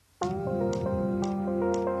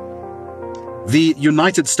The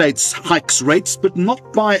United States hikes rates, but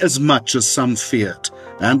not by as much as some feared.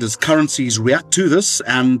 And as currencies react to this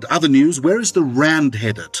and other news, where is the rand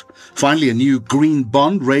headed? Finally, a new green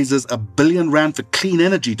bond raises R1 billion for clean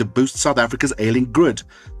energy to boost South Africa's ailing grid.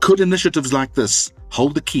 Could initiatives like this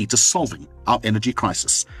hold the key to solving our energy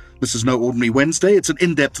crisis? This is no ordinary Wednesday. It's an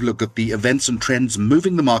in-depth look at the events and trends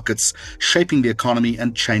moving the markets, shaping the economy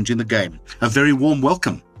and changing the game. A very warm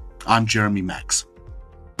welcome. I'm Jeremy Max.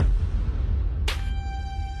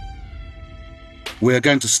 We're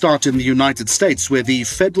going to start in the United States, where the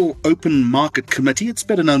Federal Open Market Committee, it's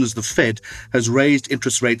better known as the Fed, has raised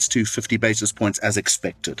interest rates to 50 basis points as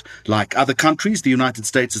expected. Like other countries, the United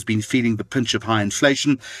States has been feeling the pinch of high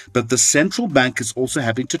inflation, but the central bank is also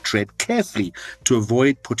having to tread carefully to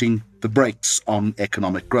avoid putting the brakes on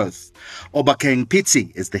economic growth. Obakeng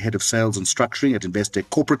Pitsi is the head of sales and structuring at Investec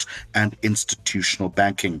Corporate and Institutional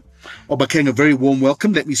Banking. Obakeng, a very warm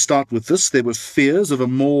welcome. Let me start with this. There were fears of a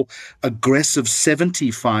more aggressive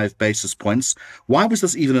 75 basis points. Why was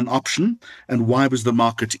this even an option, and why was the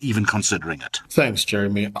market even considering it? Thanks,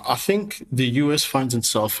 Jeremy. I think the US finds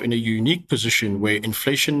itself in a unique position where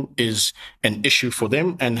inflation is an issue for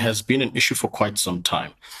them and has been an issue for quite some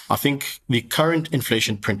time. I think the current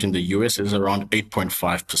inflation print in the US is around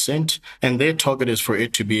 8.5%, and their target is for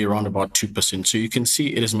it to be around about 2%. So you can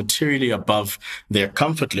see it is materially above their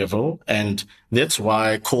comfort level, and that's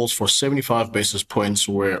why calls for 75 basis points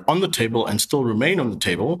were on the table and still remain on the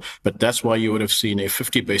table. But that's why you would have seen a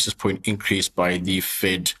 50 basis point increase by the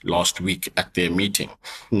Fed last week at their meeting.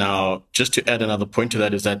 Now, just to add another point to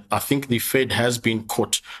that is that I think the Fed has been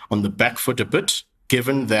caught on the back foot a bit,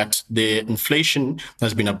 given that their inflation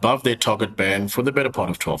has been above their target band for the better part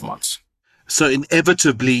of 12 months. So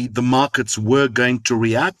inevitably, the markets were going to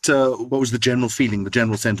react. What was the general feeling, the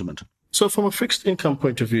general sentiment? So from a fixed income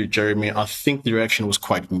point of view, Jeremy, I think the reaction was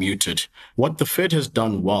quite muted. What the Fed has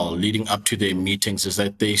done well leading up to their meetings is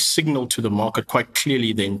that they signal to the market quite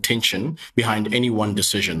clearly the intention behind any one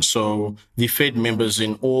decision. So the Fed members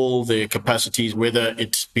in all their capacities, whether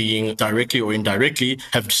it's being directly or indirectly,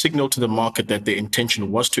 have signaled to the market that their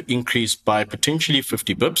intention was to increase by potentially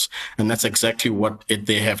 50 bips. And that's exactly what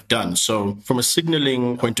they have done. So from a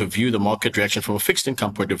signaling point of view, the market reaction from a fixed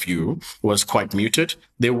income point of view was quite muted.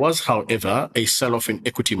 There was, however, a sell-off in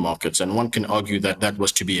equity markets, and one can argue that that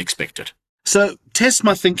was to be expected. So test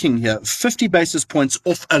my thinking here. 50 basis points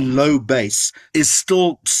off a low base is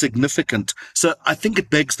still significant. So I think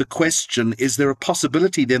it begs the question, is there a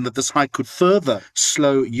possibility then that this hike could further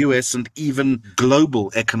slow US and even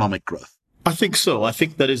global economic growth? I think so. I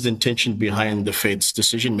think that is the intention behind the Fed's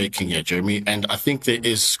decision-making here, Jeremy. And I think there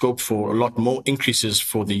is scope for a lot more increases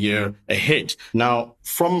for the year ahead. Now,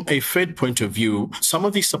 from a Fed point of view, some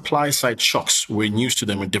of the supply-side shocks were news to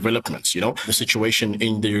them and developments. The situation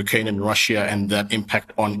in the Ukraine and Russia and that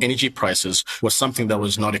impact on energy prices was something that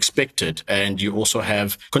was not expected. And you also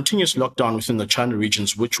have continuous lockdown within the China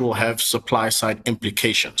regions, which will have supply-side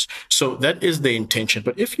implications. So that is the intention.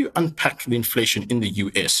 But if you unpack the inflation in the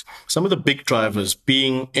US, some of the big drivers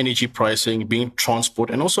being energy pricing, being transport,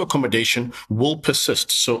 and also accommodation will persist.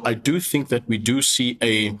 So I do think that we do see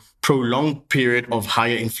a prolonged period of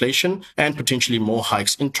higher inflation and potentially more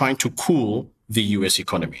hikes in trying to cool the US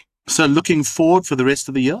economy. So looking forward for the rest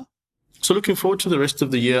of the year? So looking forward to the rest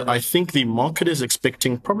of the year, I think the market is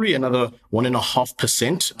expecting probably another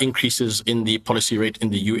 1.5% increases in the policy rate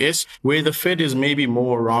in the US, where the Fed is maybe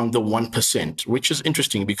more around the 1%, which is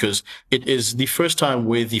interesting because it is the first time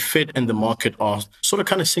where the Fed and the market are sort of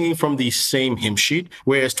kind of singing from the same hymn sheet,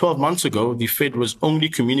 whereas 12 months ago, the Fed was only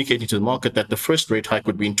communicating to the market that the first rate hike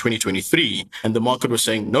would be in 2023. And the market was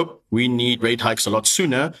saying, nope, we need rate hikes a lot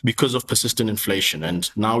sooner because of persistent inflation. And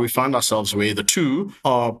now we find ourselves where the two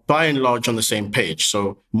are by and large on the same page.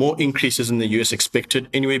 So more increases in the US expected,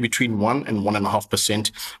 anywhere between 1 and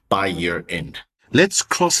 1.5% by year end. Let's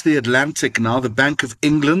cross the Atlantic now. The Bank of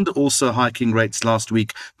England also hiking rates last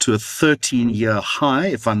week to a 13-year high,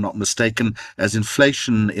 if I'm not mistaken, as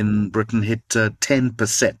inflation in Britain hit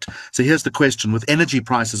 10%. So here's the question. With energy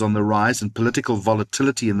prices on the rise and political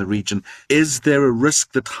volatility in the region, is there a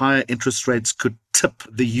risk that higher interest rates could tip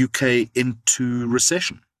the UK into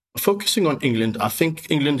recession? Focusing on England, I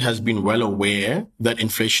think England has been well aware that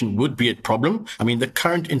inflation would be a problem. I mean, the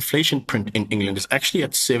current inflation print in England is actually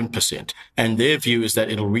at 7%, and their view is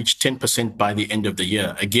that it'll reach 10% by the end of the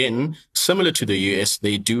year. Again, similar to the US,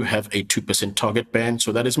 they do have a 2% target band,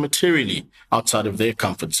 so that is materially outside of their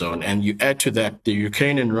comfort zone. And you add to that the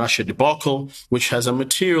Ukraine and Russia debacle, which has a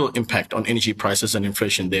material impact on energy prices and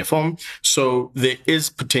inflation therefore. So there is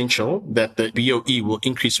potential that the BOE will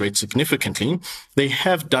increase rates significantly. They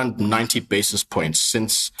have done done 90 basis points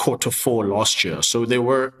since Q4 last year. So they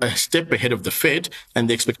were a step ahead of the Fed, and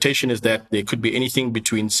the expectation is that there could be anything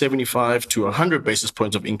between 75 to 100 basis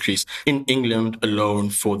points of increase in England alone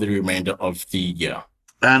for the remainder of the year.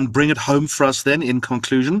 And bring it home for us then, in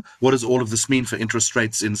conclusion, what does all of this mean for interest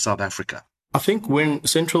rates in South Africa? I think when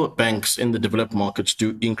central banks in the developed markets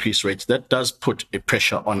do increase rates, that does put a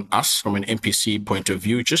pressure on us from an MPC point of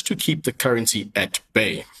view, just to keep the currency at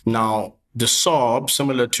bay. Now, the SARB,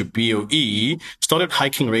 similar to BOE, started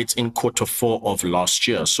hiking rates in Q4 of last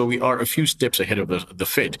year. So we are a few steps ahead of the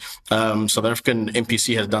Fed. South African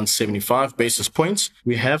MPC has done 75 basis points.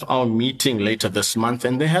 We have our meeting later this month,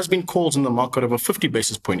 and there has been calls in the market of a 50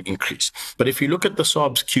 basis point increase. But if you look at the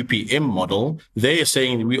SARB's QPM model, they are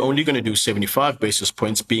saying we're only going to do 75 basis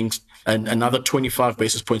points, being another 25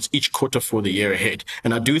 basis points each quarter for the year ahead.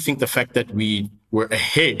 And I do think the fact that we're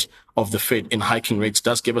ahead of the Fed in hiking rates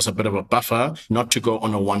does give us a bit of a buffer not to go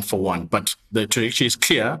on a 1-for-1. But the trajectory is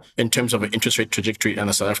clear in terms of an interest rate trajectory and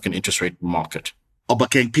the South African interest rate market.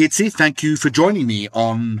 Obakeng Pitsi, thank you for joining me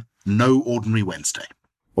on No Ordinary Wednesday.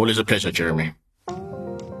 Always a pleasure, Jeremy.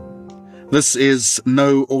 This is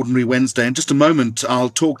No Ordinary Wednesday. In just a moment, I'll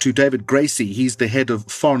talk to David Gracie. He's the head of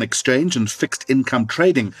foreign exchange and fixed income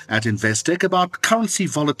trading at Investec about currency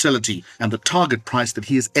volatility and the target price that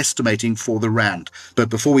he is estimating for the rand. But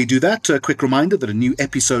before we do that, a quick reminder that a new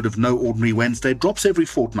episode of No Ordinary Wednesday drops every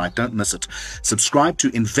fortnight. Don't miss it. Subscribe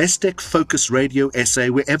to Investec Focus Radio SA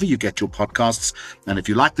wherever you get your podcasts. And if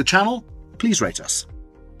you like the channel, please rate us.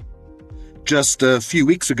 Just a few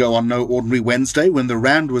weeks ago on No Ordinary Wednesday, when the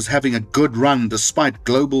rand was having a good run despite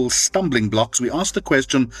global stumbling blocks, we asked the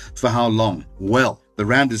question, for how long? Well, the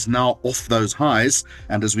rand is now off those highs,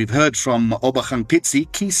 and as we've heard from Obakeng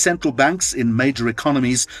Pitsi, key central banks in major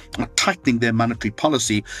economies are tightening their monetary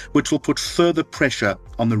policy, which will put further pressure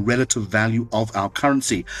on the relative value of our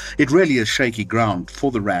currency. It really is shaky ground for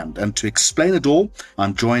the rand, and to explain it all,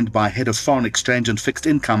 I'm joined by Head of Foreign Exchange and Fixed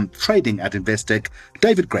Income Trading at Investec,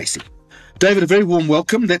 David Gracie. David, a very warm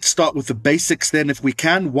welcome. Let's start with the basics then, if we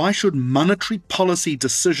can. Why should monetary policy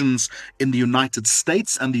decisions in the United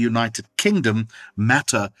States and the United Kingdom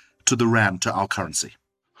matter to the rand, to our currency?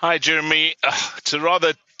 Hi, Jeremy. It's a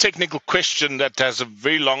rather technical question that has a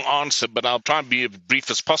very long answer, but I'll try and be as brief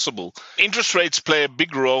as possible. Interest rates play a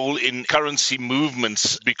big role in currency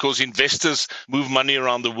movements because investors move money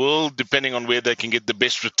around the world depending on where they can get the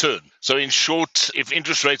best return. So in short, if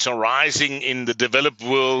interest rates are rising in the developed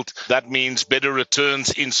world, that means better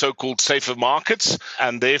returns in so-called safer markets.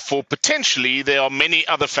 And therefore, potentially, there are many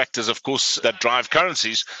other factors, of course, that drive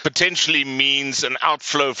currencies. Potentially means an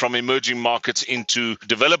outflow from emerging markets into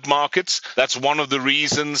developed markets. That's one of the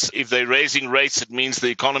reasons. If they're raising rates, it means the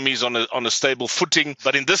economy is on a stable footing.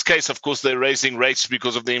 But in this case, of course, they're raising rates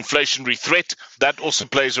because of the inflationary threat. That also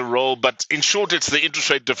plays a role. But in short, it's the interest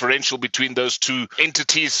rate differential between those two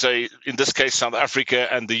entities, say, in this case, South Africa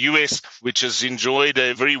and the US, which has enjoyed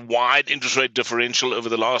a very wide interest rate differential over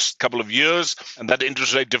the last couple of years. And that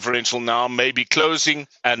interest rate differential now may be closing.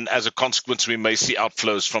 And as a consequence, we may see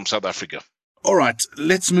outflows from South Africa. All right,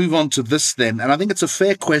 let's move on to this then. And I think it's a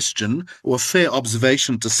fair question or a fair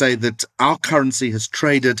observation to say that our currency has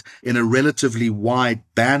traded in a relatively wide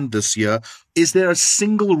band this year. Is there a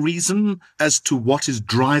single reason as to what is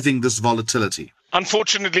driving this volatility?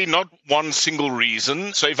 Unfortunately, not one single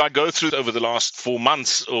reason. So if I go through over the last 4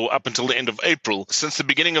 months or up until the end of April, since the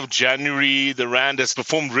beginning of January, the rand has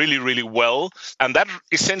performed really, really well. And that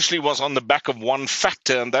essentially was on the back of one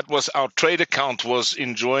factor, and that was our trade account was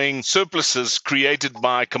enjoying surpluses created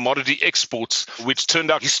by commodity exports, which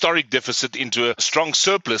turned out historic deficit into a strong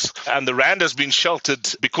surplus. And the rand has been sheltered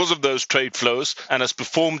because of those trade flows and has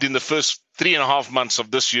performed in the first 3.5 months of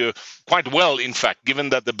this year quite well, in fact, given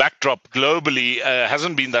that the backdrop globally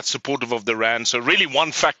hasn't been that supportive of the rand. So really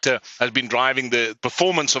one factor has been driving the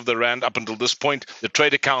performance of the rand up until this point, the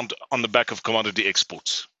trade account on the back of commodity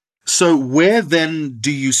exports. So where then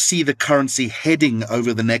do you see the currency heading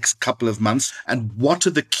over the next couple of months, and what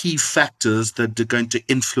are the key factors that are going to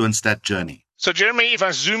influence that journey? So, Jeremy, if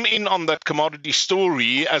I zoom in on that commodity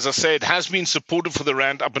story, as I said, has been supportive for the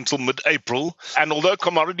rand up until mid-April. And although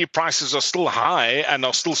commodity prices are still high and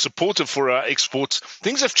are still supportive for our exports,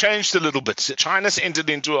 things have changed a little bit. China's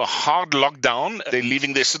entered into a hard lockdown. They're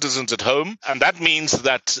leaving their citizens at home. And that means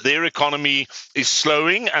that their economy is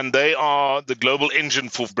slowing, and they are the global engine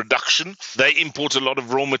for production. They import a lot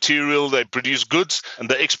of raw material, they produce goods, and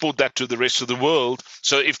they export that to the rest of the world.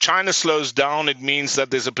 So if China slows down, it means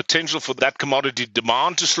that there's a potential for that commodity commodity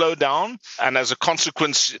demand to slow down, and as a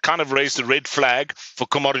consequence, kind of raised the red flag for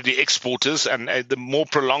commodity exporters. And the more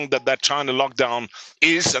prolonged that China lockdown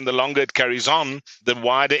is, and the longer it carries on, the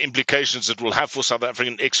wider implications it will have for South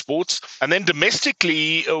African exports. And then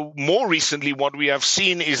domestically, more recently, what we have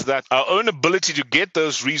seen is that our own ability to get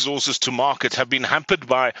those resources to market have been hampered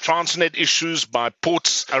by Transnet issues, by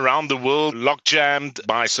ports around the world lock-jammed,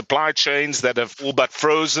 by supply chains that have all but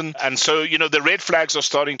frozen. And so, the red flags are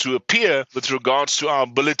starting to appear with regards to our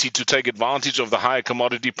ability to take advantage of the higher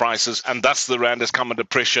commodity prices, and thus the rand has come under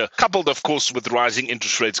pressure, coupled, of course, with rising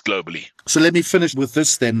interest rates globally. So let me finish with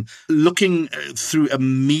this then. Looking through a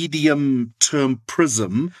medium-term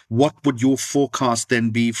prism, what would your forecast then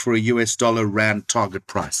be for a US dollar rand target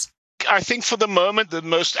price? I think for the moment, the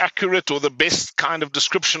most accurate or the best kind of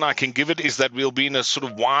description I can give it is that we'll be in a sort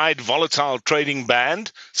of wide, volatile trading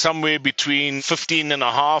band, somewhere between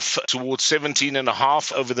 15.5 towards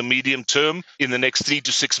 17.5 over the medium term in the next 3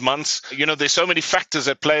 to 6 months. There's so many factors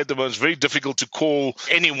at play at the moment. It's very difficult to call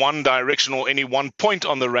any one direction or any one point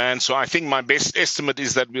on the rand. So I think my best estimate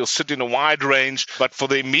is that we'll sit in a wide range. But for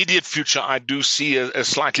the immediate future, I do see a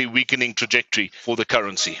slightly weakening trajectory for the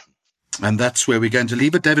currency. And that's where we're going to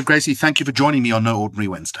leave it. David Gracie, thank you for joining me on No Ordinary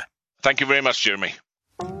Wednesday. Thank you very much, Jeremy.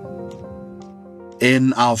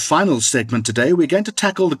 In our final segment today, we're going to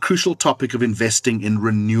tackle the crucial topic of investing in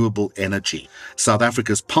renewable energy. South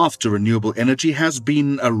Africa's path to renewable energy has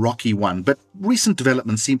been a rocky one, but recent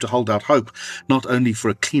developments seem to hold out hope, not only for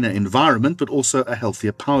a cleaner environment, but also a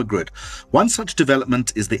healthier power grid. One such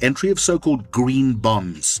development is the entry of so-called green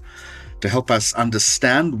bonds. To help us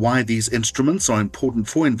understand why these instruments are important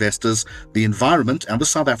for investors, the environment and the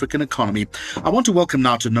South African economy, I want to welcome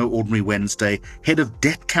now to No Ordinary Wednesday, Head of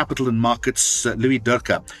Debt Capital and Markets, Louis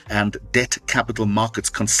Durka, and Debt Capital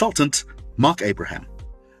Markets Consultant, Mark Abraham.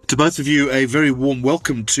 To both of you, a very warm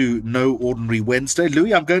welcome to No Ordinary Wednesday.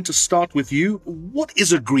 Louis, I'm going to start with you. What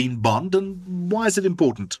is a green bond and why is it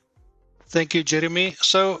important? Thank you, Jeremy.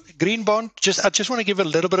 So green bond, I just want to give a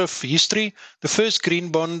little bit of history. The first green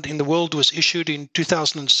bond in the world was issued in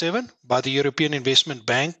 2007 by the European Investment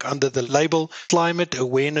Bank under the label Climate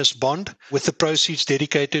Awareness Bond, with the proceeds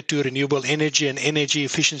dedicated to renewable energy and energy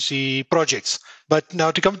efficiency projects. But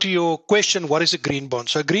now to come to your question, what is a green bond?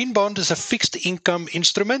 So a green bond is a fixed income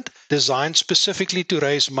instrument designed specifically to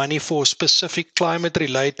raise money for specific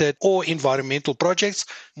climate-related or environmental projects.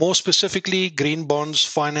 More specifically, green bonds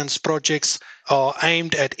finance projects are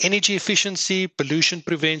aimed at energy efficiency, pollution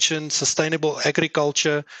prevention, sustainable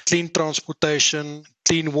agriculture, clean transportation,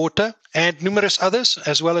 clean water, and numerous others,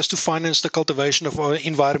 as well as to finance the cultivation of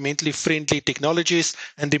environmentally friendly technologies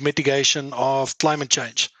and the mitigation of climate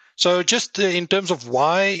change. So just in terms of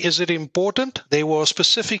why is it important, this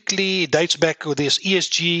ESG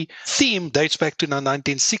theme dates back to the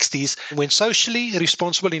 1960s when socially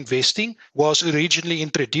responsible investing was originally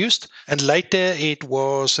introduced, and later it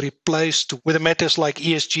was replaced with matters like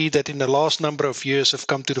ESG that in the last number of years have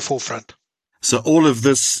come to the forefront. So all of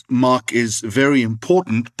this, Mark, is very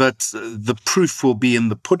important, but the proof will be in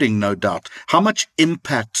the pudding, no doubt. How much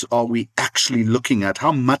impact are we actually looking at?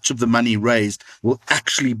 How much of the money raised will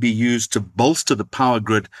actually be used to bolster the power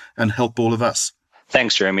grid and help all of us?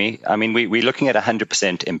 Thanks, Jeremy. I mean, we're looking at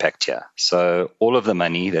 100% impact here. So all of the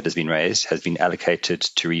money that has been raised has been allocated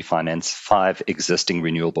to refinance 5 existing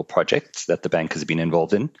renewable projects that the bank has been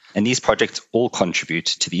involved in. And these projects all contribute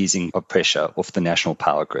to the easing of pressure off the national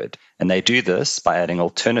power grid. And they do this by adding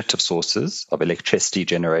alternative sources of electricity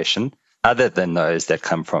generation other than those that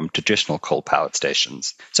come from traditional coal-powered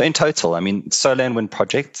stations. So in total, solar and wind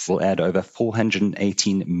projects will add over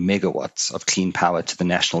 418 megawatts of clean power to the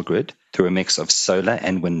national grid through a mix of solar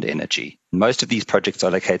and wind energy. Most of these projects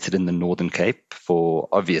are located in the Northern Cape for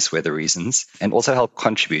obvious weather reasons and also help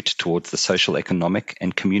contribute towards the social, economic,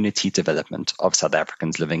 and community development of South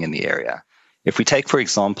Africans living in the area. If we take, for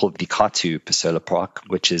example, the Katu Solar Park,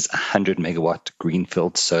 which is a 100 megawatt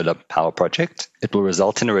greenfield solar power project, it will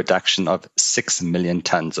result in a reduction of 6 million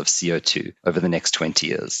tons of CO2 over the next 20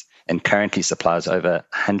 years and currently supplies over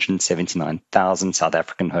 179,000 South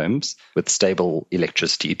African homes with stable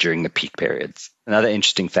electricity during the peak periods. Another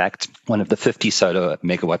interesting fact, one of the 50 solar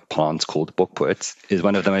megawatt plants called Boekpoort is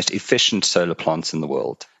one of the most efficient solar plants in the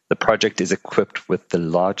world. The project is equipped with the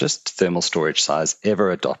largest thermal storage size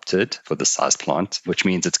ever adopted for the size plant, which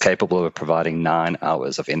means it's capable of providing 9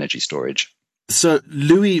 hours of energy storage. So,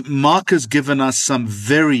 Louis, Mark has given us some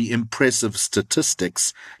very impressive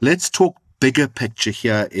statistics. Let's talk bigger picture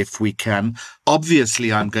here if we can.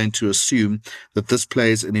 Obviously, I'm going to assume that this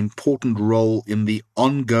plays an important role in the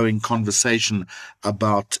ongoing conversation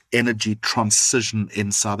about energy transition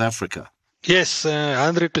in South Africa. Yes,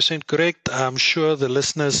 100% correct. I'm sure the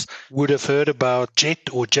listeners would have heard about JET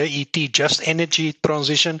or JET, Just Energy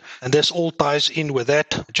Transition, and this all ties in with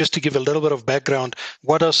that. Just to give a little bit of background,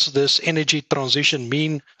 what does this energy transition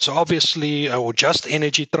mean? So obviously, or just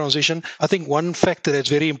energy transition, I think one factor that's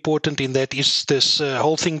very important in that is this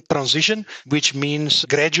whole thing transition, which means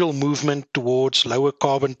gradual movement towards lower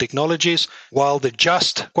carbon technologies. While the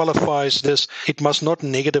just qualifies this, it must not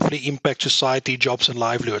negatively impact society, jobs and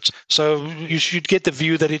livelihoods. So you should get the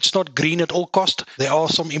view that it's not green at all cost. There are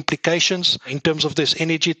some implications in terms of this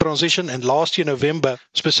energy transition. And last year, November,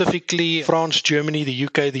 specifically France, Germany, the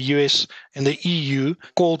UK, the US, and the EU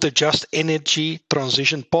called the Just Energy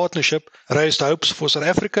Transition Partnership, raised hopes for South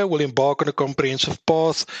Africa will embark on a comprehensive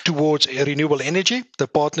path towards renewable energy. The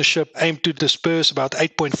partnership aimed to disperse about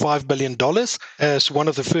 $8.5 billion as one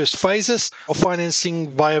of the first phases of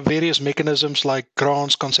financing via various mechanisms like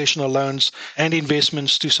grants, concessional loans, and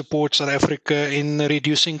investments to support South Africa in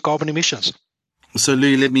reducing carbon emissions. So,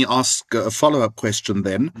 Louis, let me ask a follow-up question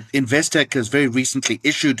then. Investec has very recently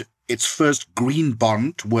issued its first green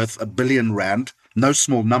bond worth R1 billion, no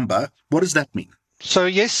small number. What does that mean? So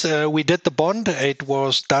yes, we did the bond. It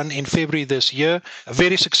was done in February this year.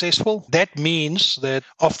 Very successful. That means that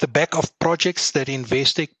off the back of projects that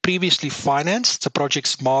Investec previously financed, the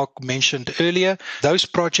projects Mark mentioned earlier, those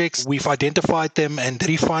projects, we've identified them and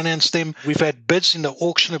refinanced them. We've had bids in the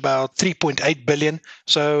auction about 3.8 billion.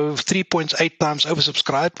 So 3.8 times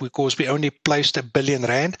oversubscribed because we only placed R1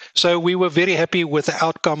 billion. So we were very happy with the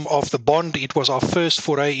outcome of the bond. It was our first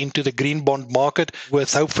foray into the green bond market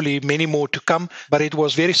with hopefully many more to come. But it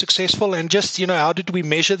was very successful. And just, how did we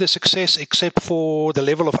measure the success except for the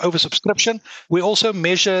level of oversubscription? We also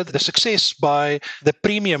measure the success by the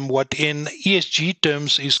premium, what in ESG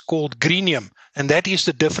terms is called greenium. And that is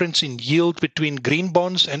the difference in yield between green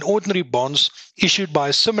bonds and ordinary bonds issued by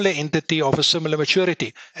a similar entity of a similar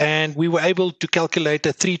maturity. And we were able to calculate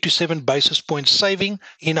a 3 to 7 basis point saving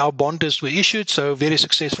in our bond as we issued. So very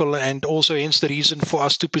successful, and also hence the reason for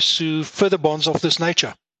us to pursue further bonds of this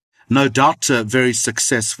nature. No doubt very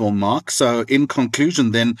successful, Mark. So in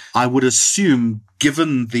conclusion, then, I would assume,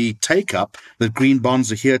 given the take-up, that green bonds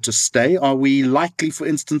are here to stay. Are we likely, for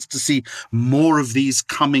instance, to see more of these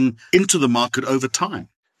coming into the market over time?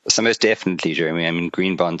 So most definitely, Jeremy. I mean,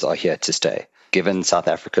 green bonds are here to stay. Given South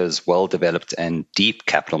Africa's well-developed and deep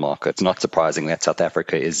capital market, it's not surprising that South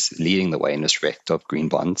Africa is leading the way in respect of green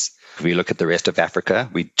bonds. If we look at the rest of Africa,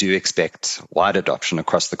 we do expect wide adoption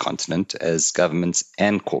across the continent as governments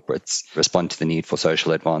and corporates respond to the need for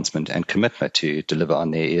social advancement and commitment to deliver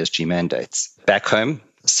on their ESG mandates. Back home,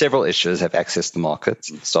 several issuers have accessed the market,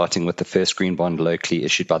 starting with the first green bond locally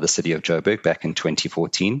issued by the city of Joburg back in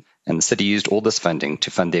 2014. And the city used all this funding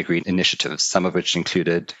to fund their green initiatives, some of which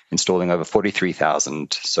included installing over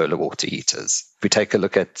 43,000 solar water heaters. If we take a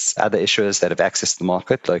look at other issuers that have accessed the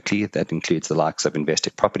market locally, that includes the likes of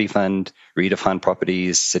Investec Property Fund, Redefine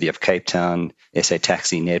Properties, City of Cape Town, SA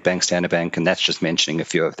Taxi, Nedbank, Standard Bank, and that's just mentioning a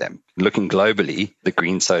few of them. Looking globally, the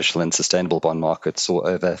green, social, and sustainable bond market saw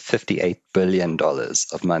over $58 billion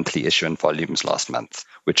of monthly issuance volumes last month,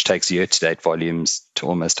 which takes year-to-date volumes to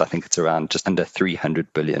almost, I think it's around just under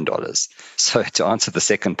 $300 billion. So to answer the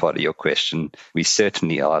second part of your question, we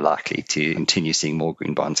certainly are likely to continue seeing more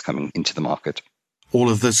green bonds coming into the market. All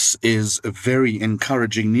of this is very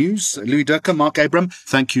encouraging news. Louis Durka, Mark Abram,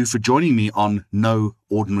 thank you for joining me on No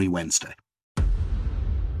Ordinary Wednesday.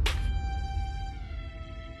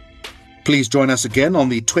 Please join us again on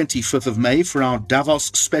the 25th of May for our Davos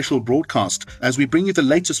special broadcast as we bring you the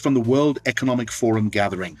latest from the World Economic Forum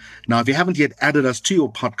gathering. Now, if you haven't yet added us to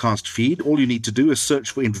your podcast feed, all you need to do is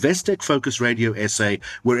search for Investec Focus Radio SA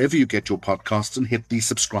wherever you get your podcasts and hit the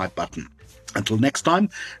subscribe button. Until next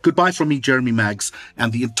time, goodbye from me, Jeremy Maggs,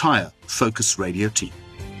 and the entire Focus Radio team.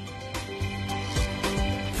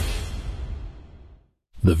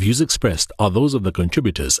 The views expressed are those of the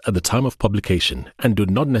contributors at the time of publication and do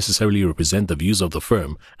not necessarily represent the views of the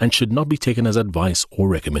firm and should not be taken as advice or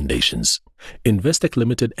recommendations. Investec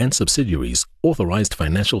Limited and subsidiaries, authorized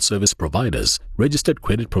financial service providers, registered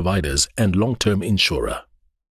credit providers, and long-term insurer.